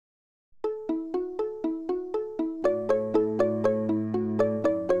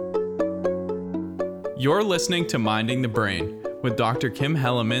You're listening to Minding the Brain with Dr. Kim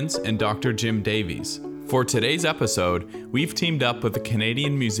Hellemans and Dr. Jim Davies. For today's episode, we've teamed up with the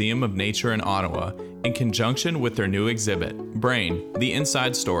Canadian Museum of Nature in Ottawa in conjunction with their new exhibit, Brain, the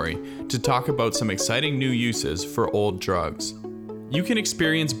Inside Story, to talk about some exciting new uses for old drugs. You can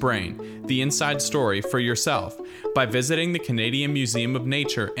experience Brain, the Inside Story, for yourself by visiting the Canadian Museum of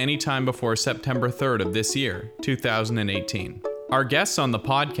Nature anytime before September 3rd of this year, 2018. Our guests on the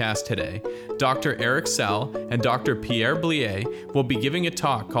podcast today, Dr. Eric Sell and Dr. Pierre Blier, will be giving a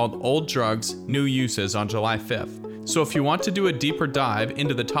talk called Old Drugs, New Uses on July 5th. So if you want to do a deeper dive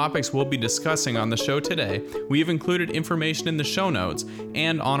into the topics we'll be discussing on the show today, we have included information in the show notes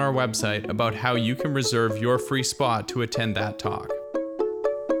and on our website about how you can reserve your free spot to attend that talk.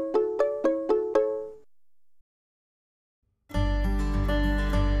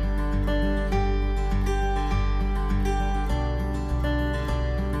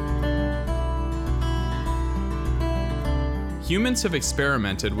 Humans have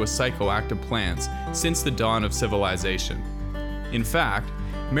experimented with psychoactive plants since the dawn of civilization. In fact,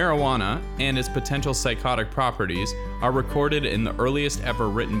 marijuana and its potential psychotic properties are recorded in the earliest ever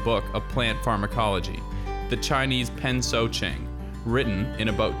written book of plant pharmacology, the Chinese Pen So Cheng, written in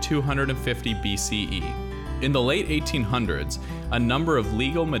about 250 BCE. In the late 1800s, a number of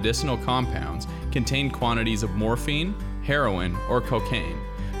legal medicinal compounds contained quantities of morphine, heroin, or cocaine,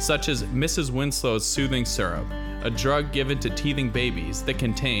 such as Mrs. Winslow's soothing syrup, a drug given to teething babies that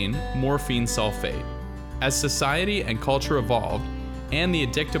contain morphine sulfate. As society and culture evolved, and the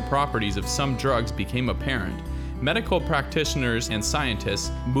addictive properties of some drugs became apparent, medical practitioners and scientists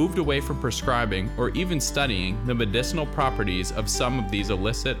moved away from prescribing or even studying the medicinal properties of some of these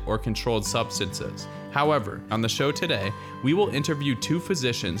illicit or controlled substances. However, on the show today, we will interview two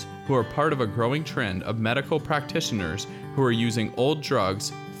physicians who are part of a growing trend of medical practitioners who are using old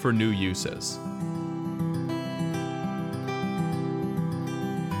drugs for new uses.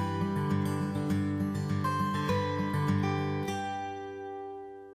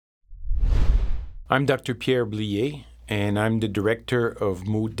 I'm Dr. Pierre Blier, and I'm the Director of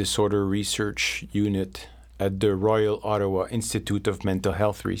Mood Disorder Research Unit at the Royal Ottawa Institute of Mental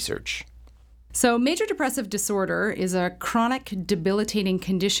Health Research. So, major depressive disorder is a chronic, debilitating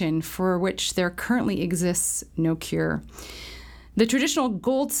condition for which there currently exists no cure. The traditional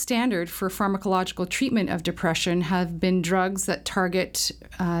gold standard for pharmacological treatment of depression have been drugs that target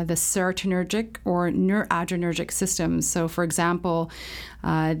the serotonergic or noradrenergic systems. So, for example,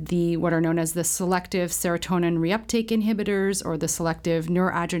 what are known as the selective serotonin reuptake inhibitors or the selective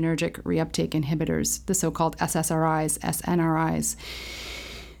noradrenergic reuptake inhibitors, the so-called SSRIs, SNRIs.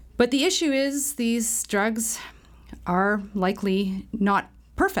 But the issue is these drugs are likely not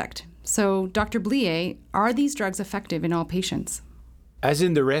perfect. So, Dr. Blier, are these drugs effective in all patients? As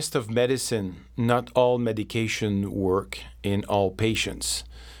in the rest of medicine, not all medication work in all patients.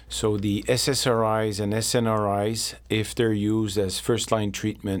 So the SSRIs and SNRIs, if they're used as first-line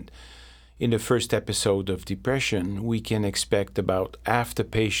treatment in the first episode of depression, we can expect about half the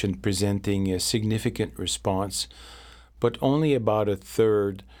patient presenting a significant response, but only about a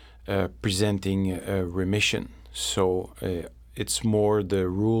third presenting a remission. So it's more the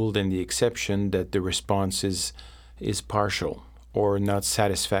rule than the exception that the response is partial or not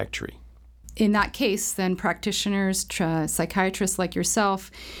satisfactory. In that case, then practitioners, psychiatrists like yourself,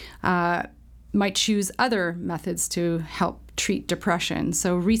 might choose other methods to help treat depression.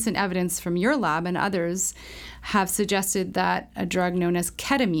 So recent evidence from your lab and others have suggested that a drug known as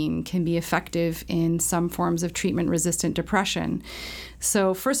ketamine can be effective in some forms of treatment-resistant depression.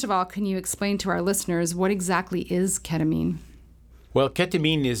 So first of all, can you explain to our listeners what exactly is ketamine? Well,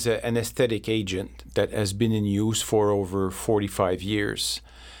 ketamine is an anesthetic agent that has been in use for over 45 years,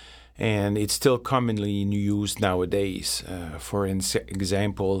 and it's still commonly used nowadays. For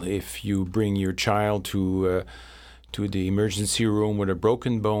example, if you bring your child to the emergency room with a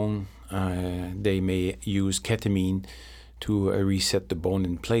broken bone, they may use ketamine to reset the bone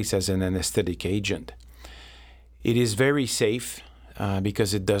in place as an anesthetic agent. It is very safe.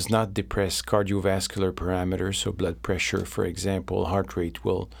 Because it does not depress cardiovascular parameters, so blood pressure, for example, heart rate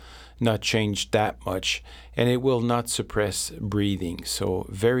will not change that much, and it will not suppress breathing. So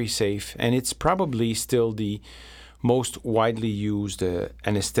very safe, and it's probably still the most widely used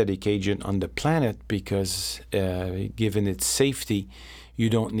anesthetic agent on the planet because given its safety, you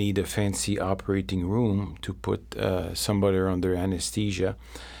don't need a fancy operating room to put somebody under anesthesia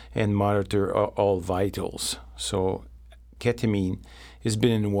and monitor all vitals. So ketamine has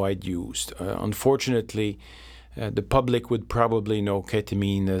been in wide use. Unfortunately, the public would probably know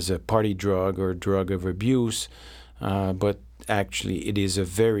ketamine as a party drug or drug of abuse, but actually it is a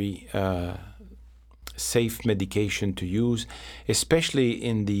very safe medication to use, especially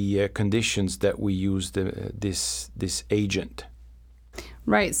in the conditions that we use this agent.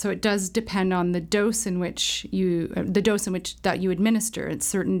 Right, so it does depend on the dose in which that you administer. At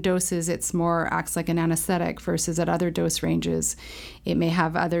certain doses, it's more acts like an anesthetic, versus at other dose ranges, it may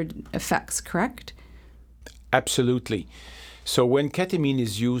have other effects. Correct? Absolutely. So when ketamine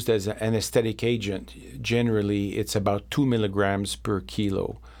is used as an anesthetic agent, generally it's about 2 milligrams per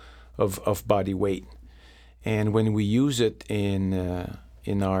kilo of body weight. And when we use it in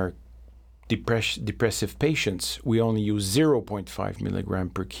our depressive patients, we only use 0.5 milligram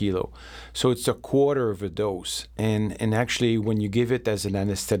per kilo. So it's a quarter of a dose. And actually, when you give it as an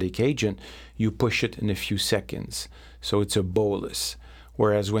anesthetic agent, you push it in a few seconds. So it's a bolus.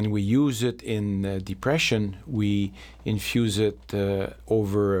 Whereas when we use it in depression, we infuse it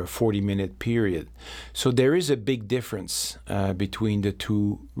over a 40-minute period. So there is a big difference between the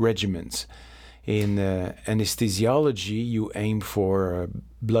two regimens. In anesthesiology, you aim for a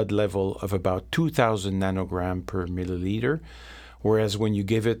blood level of about 2,000 nanogram per milliliter, whereas when you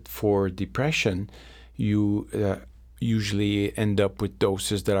give it for depression, you usually end up with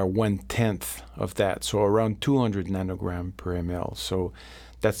doses that are 1/10 of that, so around 200 nanogram per ml. So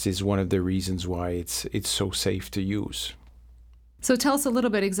that is one of the reasons why it's so safe to use. So tell us a little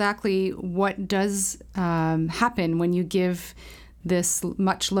bit exactly what does happen when you give this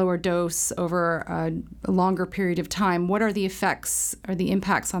much lower dose over a longer period of time. What are the effects or the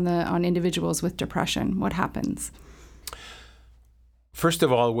impacts on individuals with depression? What happens? First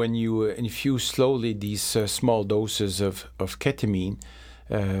of all, when you infuse slowly these small doses of ketamine,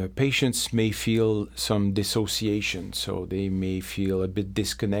 patients may feel some dissociation, so they may feel a bit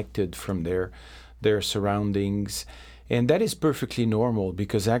disconnected from their surroundings. And that is perfectly normal,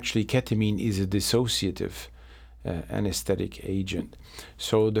 because actually ketamine is a dissociative anesthetic agent.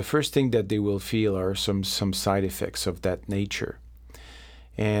 So the first thing that they will feel are some side effects of that nature.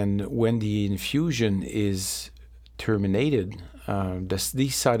 And when the infusion is terminated,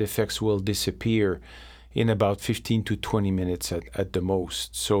 these side effects will disappear in about 15 to 20 minutes at the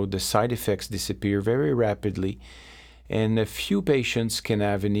most. So the side effects disappear very rapidly, and a few patients can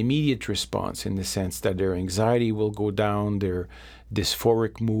have an immediate response in the sense that their anxiety will go down, their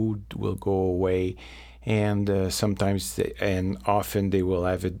dysphoric mood will go away, and sometimes and often they will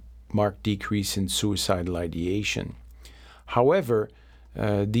have a marked decrease in suicidal ideation. However,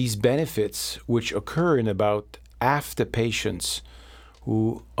 these benefits, which occur in about half the patients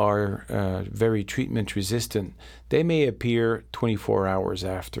who are very treatment resistant, they may appear 24 hours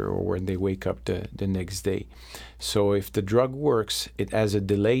after, or when they wake up the next day. So if the drug works, it has a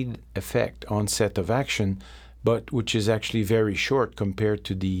delayed effect, onset of action, but which is actually very short compared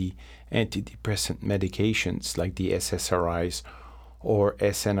to the antidepressant medications like the SSRIs or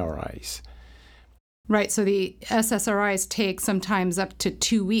SNRIs. Right, so the SSRIs take sometimes up to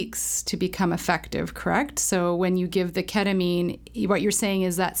 2 weeks to become effective, correct? So when you give the ketamine, what you're saying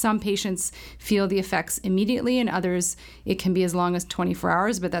is that some patients feel the effects immediately, and others it can be as long as 24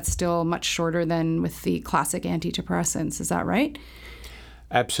 hours, but that's still much shorter than with the classic antidepressants. Is that right?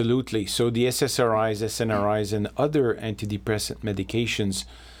 Absolutely. So the SSRIs, SNRIs, and other antidepressant medications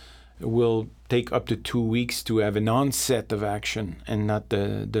will take up to 2 weeks to have an onset of action and not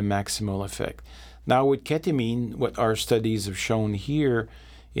the maximal effect. Now with ketamine, what our studies have shown here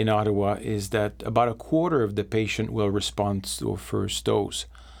in Ottawa is that about a quarter of the patient will respond to a first dose.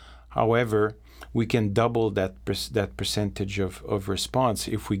 However, we can double that percentage of response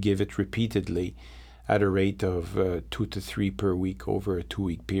if we give it repeatedly at a rate of 2 to 3 per week over a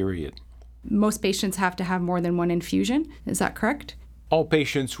 2-week period. Most patients have to have more than one infusion, is that correct? All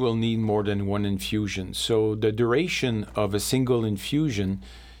patients will need more than one infusion. So the duration of a single infusion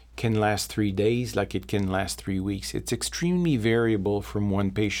can last 3 days, like it can last 3 weeks. It's extremely variable from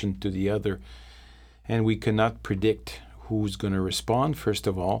one patient to the other, and we cannot predict who's going to respond, first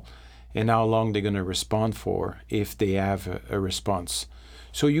of all, and how long they're going to respond for if they have a response.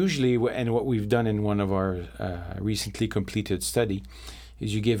 So usually, and what we've done in one of our recently completed study,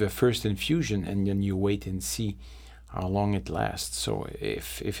 is you give a first infusion and then you wait and see how long it lasts. So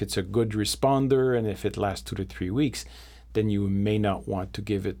if it's a good responder and if it lasts 2 to 3 weeks, then you may not want to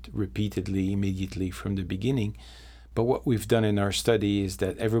give it repeatedly, immediately from the beginning. But what we've done in our study is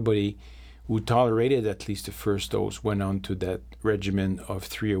that everybody who tolerated at least the first dose went on to that regimen of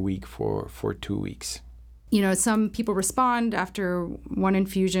 3 a week for 2 weeks. You know, some people respond after one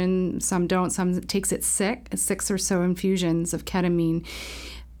infusion, some don't, some takes it 6 or so infusions of ketamine.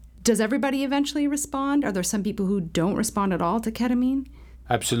 Does everybody eventually respond? Are there some people who don't respond at all to ketamine?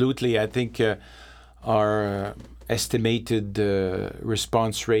 Absolutely. I think our estimated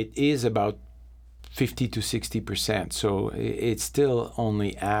response rate is about 50 to 60%. So it's still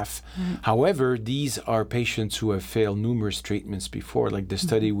only half. However, these are patients who have failed numerous treatments before, like the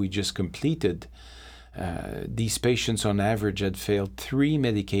study we just completed. These patients on average had failed 3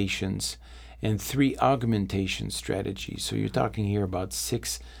 medications and 3 augmentation strategies. So you're talking here about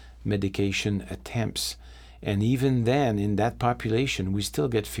 6 medication attempts. And even then, in that population, we still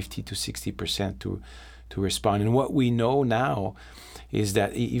get 50 to 60% to respond. And what we know now is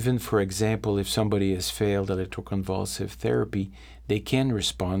that even, for example, if somebody has failed electroconvulsive therapy, they can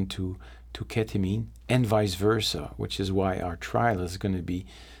respond to ketamine and vice versa, which is why our trial is going to be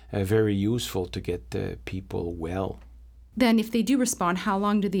very useful to get people well. Then if they do respond, how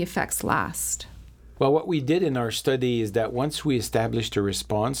long do the effects last? Well, what we did in our study is that once we established a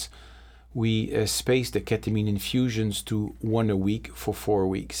response, we spaced the ketamine infusions to 1 a week for 4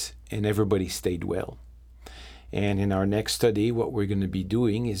 weeks, and everybody stayed well. And in our next study, what we're going to be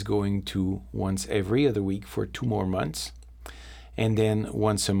doing is going to once every other week for 2 more months, and then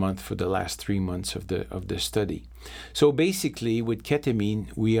once a month for the last 3 months of the study. So basically, with ketamine,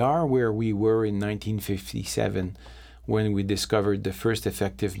 we are where we were in 1957 when we discovered the first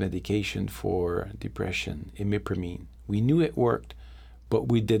effective medication for depression, imipramine. We knew it worked, but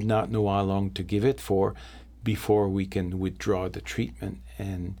we did not know how long to give it for before we can withdraw the treatment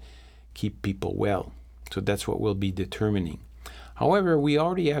and keep people well. So that's what we'll be determining. However, we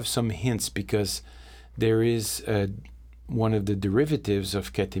already have some hints because there is one of the derivatives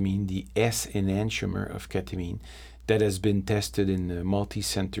of ketamine, the S-enantiomer of ketamine, that has been tested in a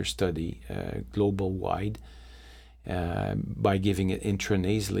multi-center study, global-wide, by giving it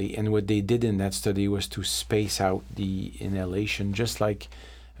intranasally. And what they did in that study was to space out the inhalation, just like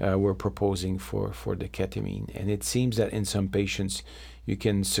we're proposing for the ketamine. And it seems that in some patients, you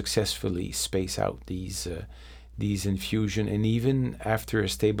can successfully space out these infusion. And even after a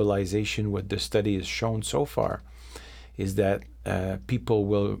stabilization, what the study has shown so far is that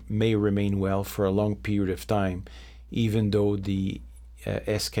people may remain well for a long period of time, even though the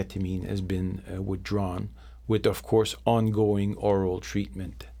S-ketamine has been withdrawn, with, of course, ongoing oral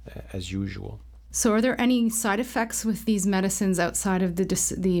treatment as usual. So are there any side effects with these medicines outside of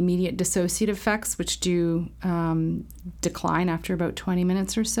the immediate dissociative effects, which do decline after about 20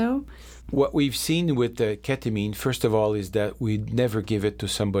 minutes or so? What we've seen with the ketamine, first of all, is that we'd never give it to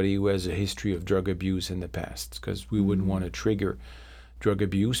somebody who has a history of drug abuse in the past, because we wouldn't want to trigger drug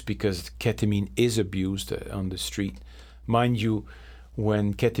abuse, because ketamine is abused on the street. Mind you,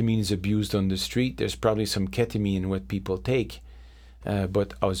 when ketamine is abused on the street, there's probably some ketamine in what people take,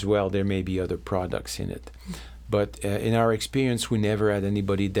 but as well, there may be other products in it. But in our experience, we never had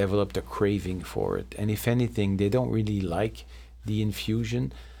anybody develop a craving for it. And if anything, they don't really like the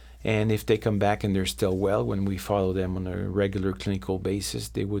infusion. And if they come back and they're still well, when we follow them on a regular clinical basis,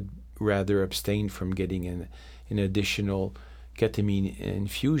 they would rather abstain from getting an additional ketamine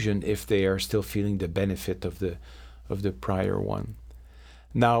infusion if they are still feeling the benefit of the prior one.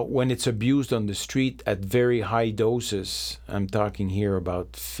 Now, when it's abused on the street at very high doses, I'm talking here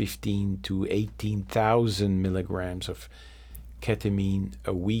about 15 to 18,000 milligrams of ketamine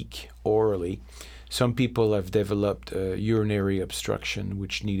a week orally, some people have developed urinary obstruction,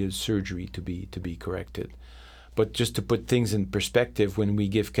 which needed surgery to be corrected. But just to put things in perspective, when we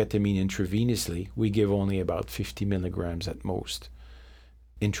give ketamine intravenously, we give only about 50 milligrams at most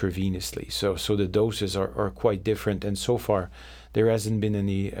intravenously. So the doses are quite different, and so far there hasn't been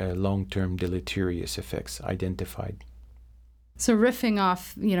any long-term deleterious effects identified. So riffing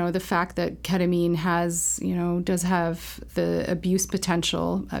off, the fact that ketamine does have the abuse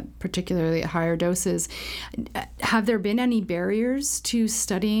potential, particularly at higher doses, have there been any barriers to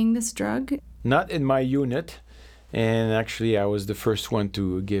studying this drug? Not in my unit. And actually, I was the first one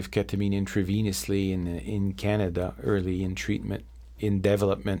to give ketamine intravenously in Canada early in treatment, in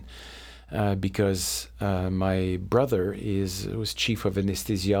development, because my brother was chief of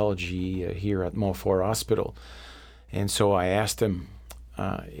anesthesiology here at Montfort Hospital. And so I asked him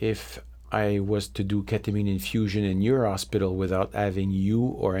if I was to do ketamine infusion in your hospital without having you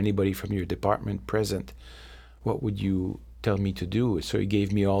or anybody from your department present, what would you tell me to do? So he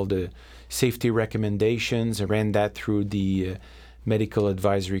gave me all the safety recommendations. I ran that through the medical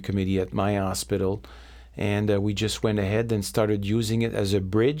advisory committee at my hospital, and we just went ahead and started using it as a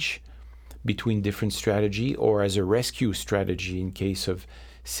bridge between different strategy or as a rescue strategy in case of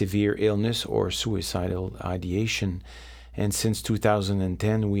severe illness or suicidal ideation. And since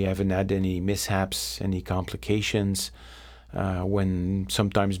 2010, we haven't had any mishaps, any complications. When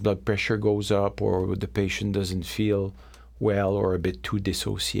sometimes blood pressure goes up or the patient doesn't feel well or a bit too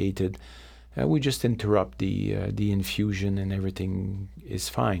dissociated, We just interrupt the infusion and everything is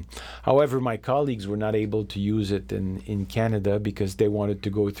fine. However, my colleagues were not able to use it in Canada because they wanted to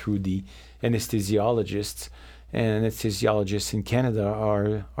go through the anesthesiologists. And anesthesiologists in Canada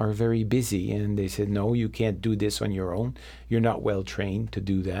are very busy. And they said, no, you can't do this on your own. You're not well trained to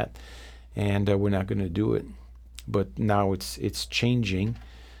do that. And we're not going to do it. But now it's changing.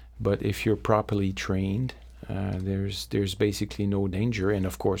 But if you're properly trained, there's basically no danger. And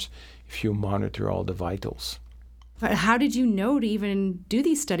of course, if you monitor all the vitals. But how did you know to even do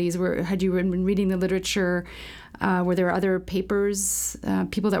these studies? Had you been reading the literature? Were there other papers,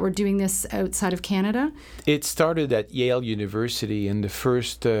 people that were doing this outside of Canada? It started at Yale University, and the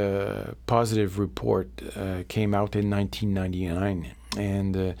first positive report came out in 1999.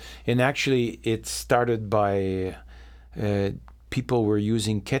 And actually, it started by people were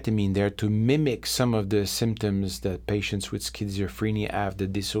using ketamine there to mimic some of the symptoms that patients with schizophrenia have, the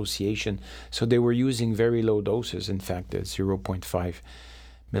dissociation. So they were using very low doses, in fact, at 0.5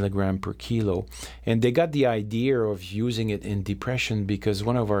 milligram per kilo. And they got the idea of using it in depression because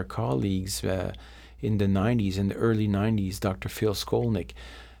one of our colleagues in the 90s, in the early 90s, Dr. Phil Skolnick,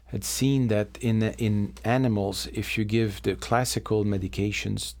 had seen that in animals, if you give the classical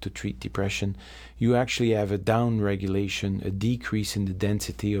medications to treat depression, you actually have a down-regulation, a decrease in the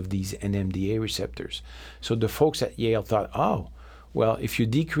density of these NMDA receptors. So the folks at Yale thought, oh, well, if you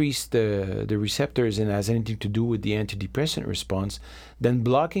decrease the receptors and it has anything to do with the antidepressant response, then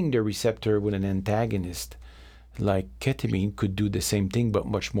blocking the receptor with an antagonist like ketamine could do the same thing but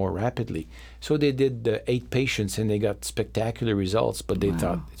much more rapidly. So they did 8 patients and they got spectacular results, but they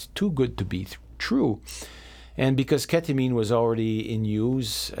thought it's too good to be true. And because ketamine was already in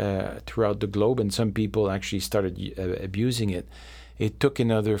use throughout the globe and some people actually started abusing it, it took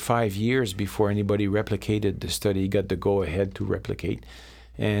another 5 years before anybody replicated the study, got the go-ahead to replicate.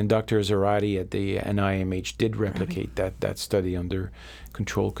 And Dr. Zarate at the NIMH did replicate that study under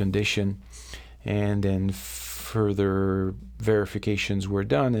controlled condition. And then further verifications were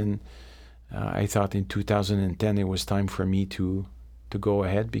done, and I thought in 2010 it was time for me to go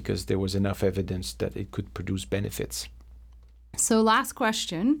ahead because there was enough evidence that it could produce benefits. So last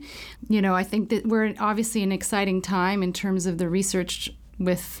question, I think that we're obviously in an exciting time in terms of the research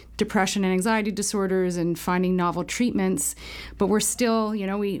with depression and anxiety disorders and finding novel treatments, but we're still,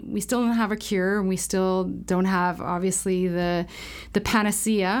 we still don't have a cure, and we still don't have, obviously, the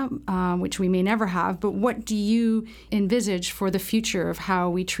panacea, which we may never have. But what do you envisage for the future of how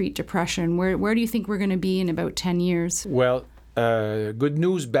we treat depression? Where do you think we're going to be in about 10 years? Well, good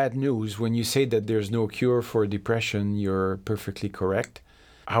news, bad news. When you say that there's no cure for depression, you're perfectly correct.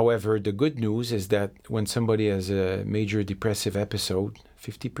 However, the good news is that when somebody has a major depressive episode,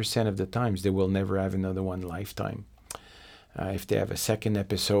 50% of the times they will never have another one lifetime. If they have a second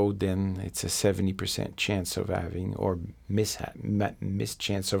episode, then it's a 70% chance of having, or miss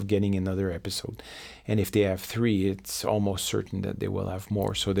chance of getting another episode. And if they have 3, it's almost certain that they will have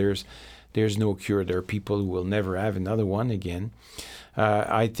more. So there's no cure. There are people who will never have another one again.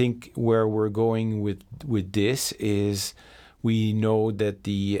 I think where we're going with this is we know that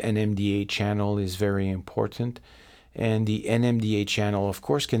the NMDA channel is very important. And the NMDA channel, of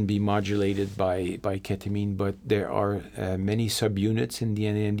course, can be modulated by ketamine, but there are many subunits in the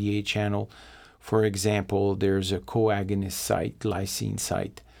NMDA channel. For example, there's a co-agonist site, glycine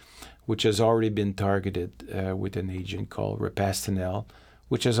site, which has already been targeted with an agent called Repastinel,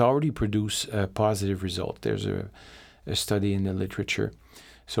 which has already produced a positive result. There's a study in the literature.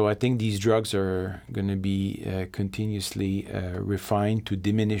 So I think these drugs are going to be continuously refined to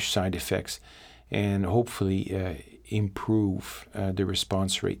diminish side effects and hopefully improve the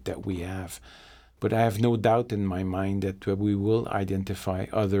response rate that we have. But I have no doubt in my mind that we will identify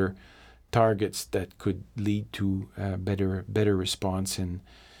other targets that could lead to better response in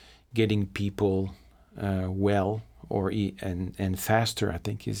getting people well and faster. I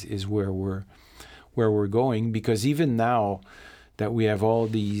think is where we're going, because even now that we have all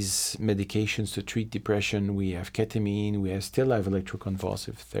these medications to treat depression, we have ketamine, we still have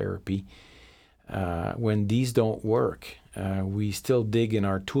electroconvulsive therapy. When these don't work, we still dig in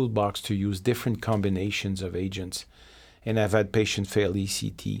our toolbox to use different combinations of agents. And I've had patients fail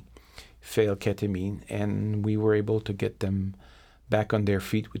ECT, fail ketamine, and we were able to get them back on their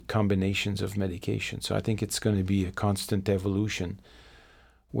feet with combinations of medication. So I think it's going to be a constant evolution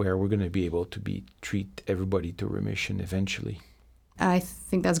where we're going to be able to treat everybody to remission eventually. I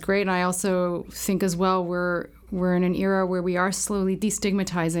think that's great. And I also think as well we're in an era where we are slowly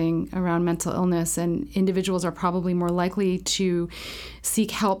destigmatizing around mental illness, and individuals are probably more likely to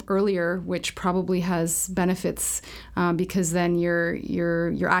seek help earlier, which probably has benefits because then you're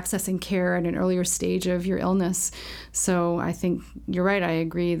accessing care at an earlier stage of your illness. So I think you're right. I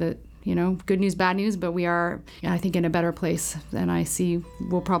agree that, good news, bad news, but we are, I think, in a better place. And I see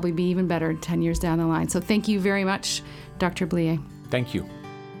we'll probably be even better 10 years down the line. So thank you very much, Dr. Blier. Thank you.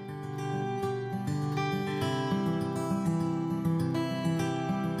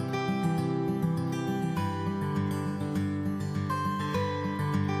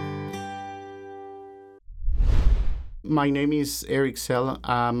 My name is Eric Sell.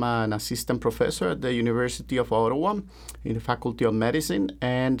 I'm an assistant professor at the University of Ottawa in the Faculty of Medicine,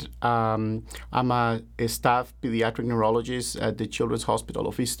 and I'm a staff pediatric neurologist at the Children's Hospital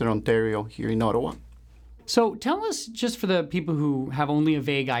of Eastern Ontario here in Ottawa. So tell us, just for the people who have only a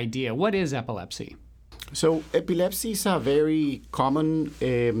vague idea, what is epilepsy? So epilepsy is a very common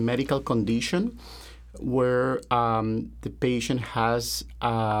medical condition where the patient has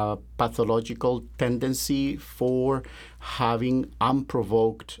a pathological tendency for having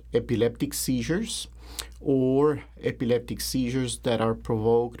unprovoked epileptic seizures or epileptic seizures that are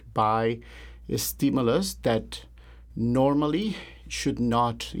provoked by a stimulus that normally should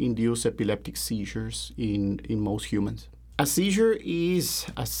not induce epileptic seizures in most humans. A seizure is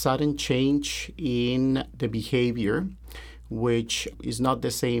a sudden change in the behavior, which is not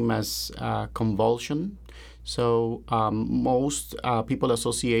the same as convulsion. So most people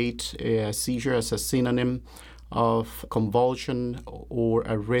associate a seizure as a synonym of convulsion or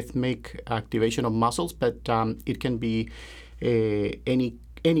a rhythmic activation of muscles, but it can be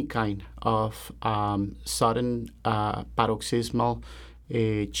any kind of sudden paroxysmal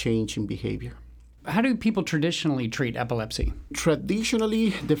change in behavior. How do people traditionally treat epilepsy?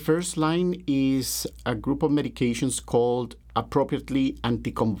 Traditionally, the first line is a group of medications called appropriately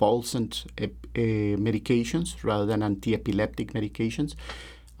anticonvulsant medications rather than anti-epileptic medications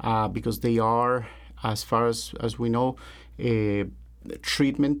because they are, as far as we know, a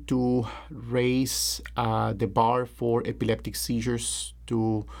treatment to raise the bar for epileptic seizures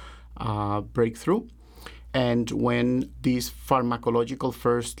to break through. And when this pharmacological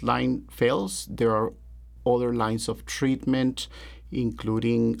first line fails, there are other lines of treatment,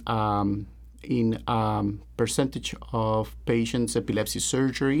 including in percentage of patients, epilepsy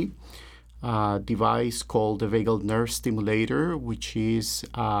surgery, a device called the vagal nerve stimulator, which is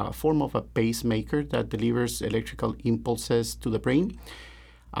a form of a pacemaker that delivers electrical impulses to the brain.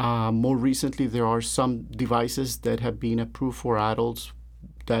 More recently, there are some devices that have been approved for adults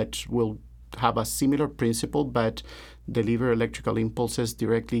that will have a similar principle but deliver electrical impulses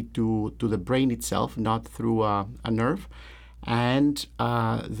directly to the brain itself, not through a nerve. And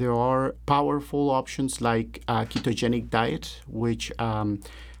there are powerful options like a ketogenic diet, which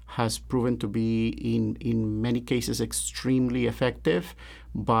has proven to be in many cases extremely effective,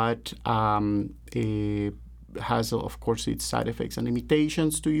 but it has, of course, its side effects and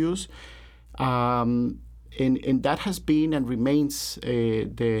limitations to use. And that has been and remains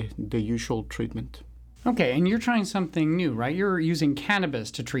the usual treatment. Okay, and you're trying something new, right? You're using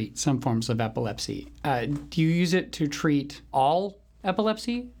cannabis to treat some forms of epilepsy. Do you use it to treat all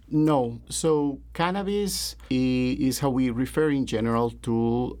epilepsy? No. So cannabis is how we refer in general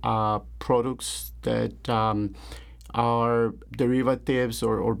to products that are derivatives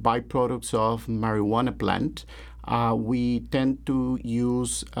or byproducts of marijuana plant. We tend to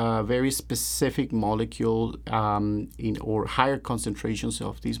use a very specific molecule or higher concentrations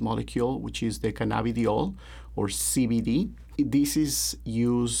of this molecule, which is the cannabidiol or CBD. This is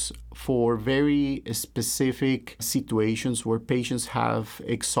used for very specific situations where patients have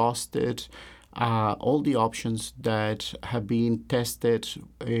exhausted all the options that have been tested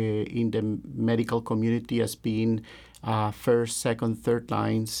in the medical community as being first, second, third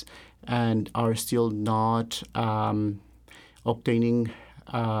lines, and are still not obtaining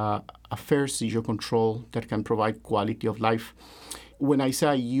a fair seizure control that can provide quality of life. When I say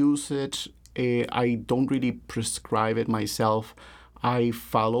I use it, I don't really prescribe it myself. I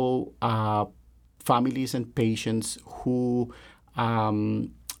follow families and patients who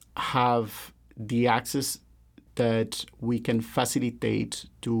have the access that we can facilitate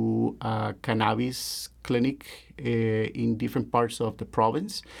to a cannabis clinic in different parts of the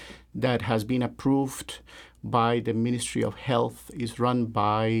province that has been approved by the Ministry of Health, is run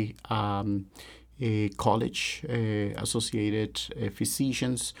by a college, associated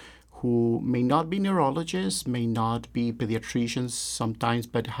physicians who may not be neurologists, may not be pediatricians sometimes,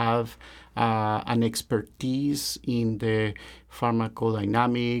 but have an expertise in the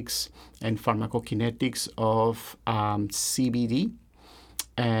pharmacodynamics and pharmacokinetics of CBD,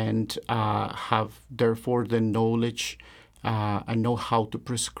 and have therefore the knowledge and know how to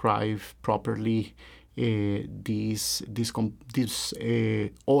prescribe properly this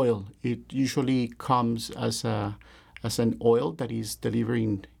oil. It usually comes as an oil that is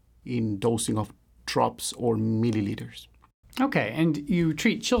delivered in dosing of drops or milliliters. Okay, and you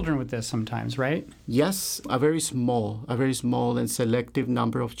treat children with this sometimes, right? Yes, a very small and selective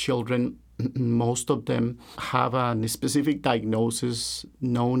number of children. Most of them have a specific diagnosis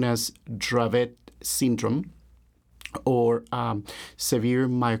known as Dravet syndrome, or severe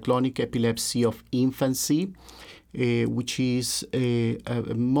myoclonic epilepsy of infancy, which is a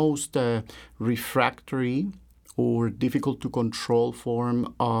most refractory or difficult to control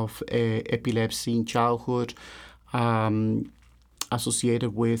form of epilepsy in childhood,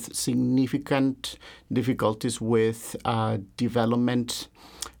 associated with significant difficulties with development,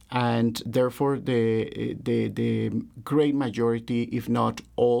 and therefore the great majority, if not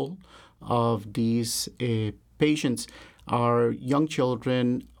all, of these patients are young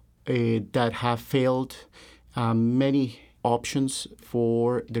children that have failed many options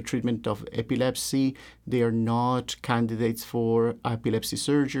for the treatment of epilepsy. They are not candidates for epilepsy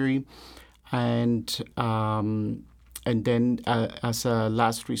surgery, and then as a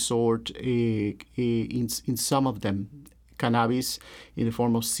last resort, in some of them, cannabis in the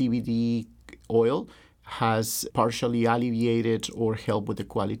form of CBD oil has partially alleviated or helped with the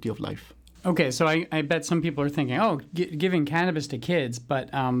quality of life. Okay, so I bet some people are thinking, giving cannabis to kids,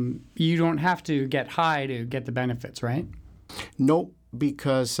 but you don't have to get high to get the benefits, right? No,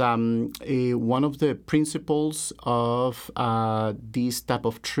 because one of the principles of this type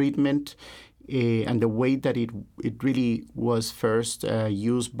of treatment and the way that it really was first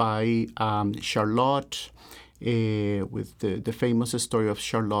used by Charlotte, with the famous story of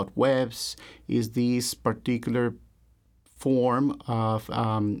Charlotte Webb's, is this particular form of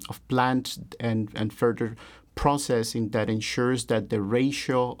plant and further processing that ensures that the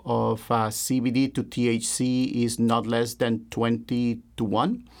ratio of CBD to THC is not less than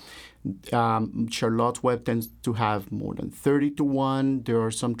 20-1. Charlotte Webb tends to have more than 30-1. There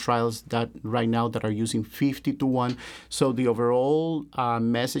are some trials that right now that are using 50-1. So the overall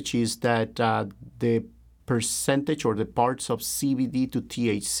message is that the percentage or the parts of CBD to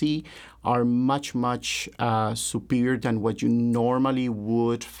THC are much, much superior than what you normally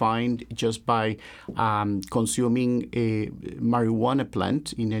would find just by consuming a marijuana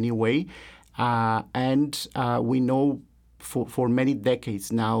plant in any way. And we know for many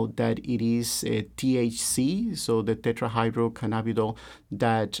decades now that it is THC, so the tetrahydrocannabinol,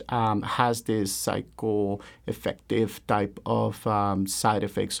 that has this psychoeffective type of side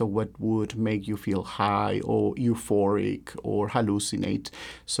effects, so what would make you feel high or euphoric or hallucinate.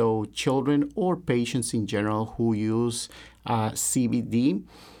 So children or patients in general who use CBD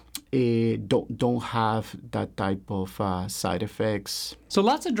don't have that type of side effects. So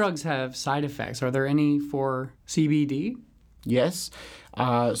lots of drugs have side effects. Are there any for CBD? Yes.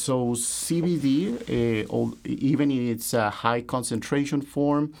 So CBD, even in its high concentration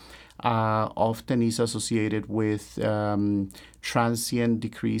form, often is associated with transient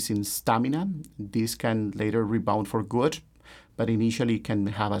decrease in stamina. This can later rebound for good, but initially it can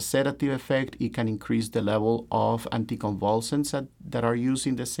have a sedative effect. It can increase the level of anticonvulsants that are used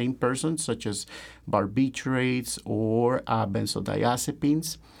in the same person, such as barbiturates or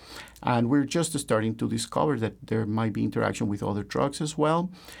benzodiazepines. And we're just starting to discover that there might be interaction with other drugs as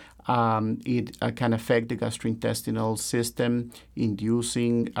well. It can affect the gastrointestinal system,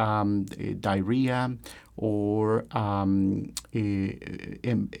 inducing diarrhea or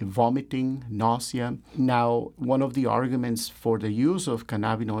vomiting, nausea. Now, one of the arguments for the use of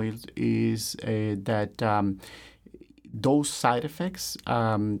cannabinoids is that those side effects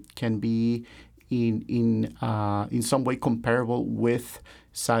can be in some way comparable with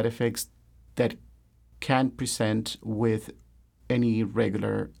side effects that can present with any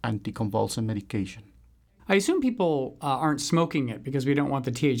regular anticonvulsant medication. I assume people aren't smoking it because we don't want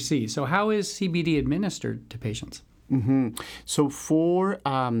the THC. So how is CBD administered to patients? Mm-hmm. So for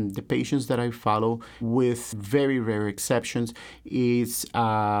the patients that I follow, with very rare exceptions, it's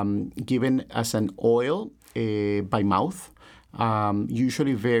given as an oil by mouth.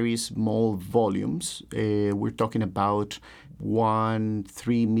 Usually very small volumes. We're talking about 3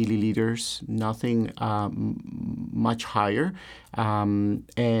 milliliters, nothing much higher,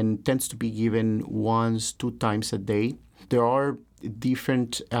 and tends to be given 1-2 times a day. There are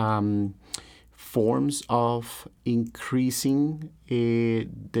different forms of increasing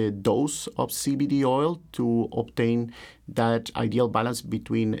the dose of CBD oil to obtain that ideal balance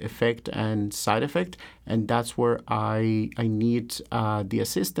between effect and side effect. And that's where I need the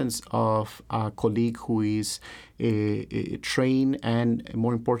assistance of a colleague who is trained and,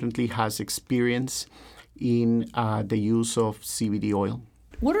 more importantly, has experience in the use of CBD oil.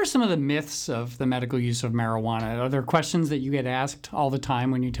 What are some of the myths of the medical use of marijuana? Are there questions that you get asked all the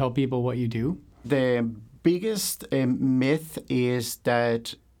time when you tell people what you do? The biggest myth is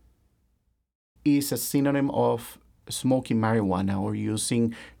that it's a synonym of smoking marijuana or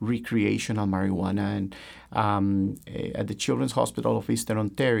using recreational marijuana. And at the Children's Hospital of Eastern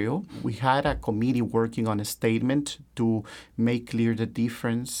Ontario, we had a committee working on a statement to make clear the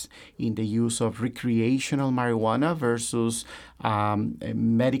difference in the use of recreational marijuana versus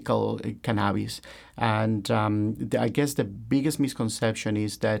medical cannabis. And I guess the biggest misconception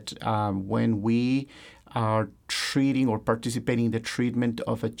is that when we are treating or participating in the treatment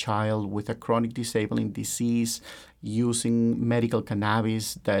of a child with a chronic disabling disease using medical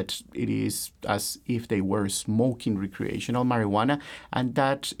cannabis, that it is as if they were smoking recreational marijuana. And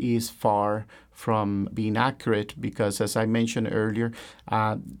that is far from being accurate because, as I mentioned earlier,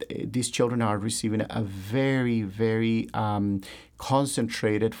 these children are receiving a very, very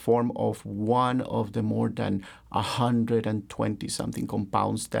concentrated form of one of the more than 120-something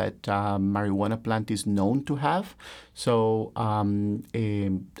compounds that marijuana plant is known to have. So,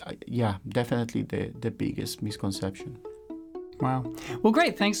 definitely the biggest misconception. Wow. Well,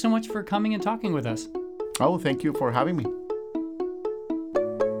 great. Thanks so much for coming and talking with us. Oh, thank you for having me.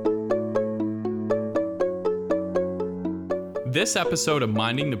 This episode of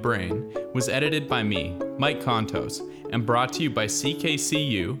Minding the Brain was edited by me, Mike Contos, and brought to you by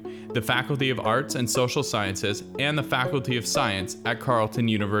CKCU, the Faculty of Arts and Social Sciences, and the Faculty of Science at Carleton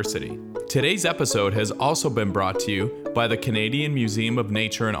University. Today's episode has also been brought to you by the Canadian Museum of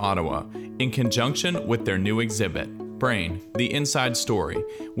Nature in Ottawa, in conjunction with their new exhibit, Brain, The Inside Story,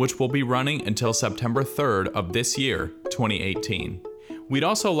 which will be running until September 3rd of this year, 2018. We'd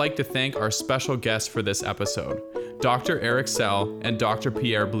also like to thank our special guests for this episode, Dr. Eric Sell and Dr.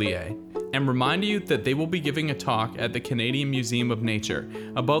 Pierre Blier, and remind you that they will be giving a talk at the Canadian Museum of Nature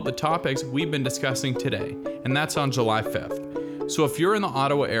about the topics we've been discussing today, and that's on July 5th. So if you're in the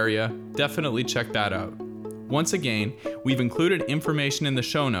Ottawa area, definitely check that out. Once again, we've included information in the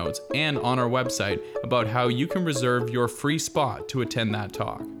show notes and on our website about how you can reserve your free spot to attend that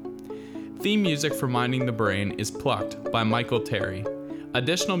talk. Theme music for Minding the Brain is Plucked by Michael Terry.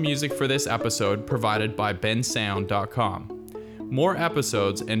 Additional music for this episode provided by bensound.com. More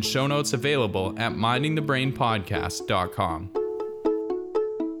episodes and show notes available at mindingthebrainpodcast.com.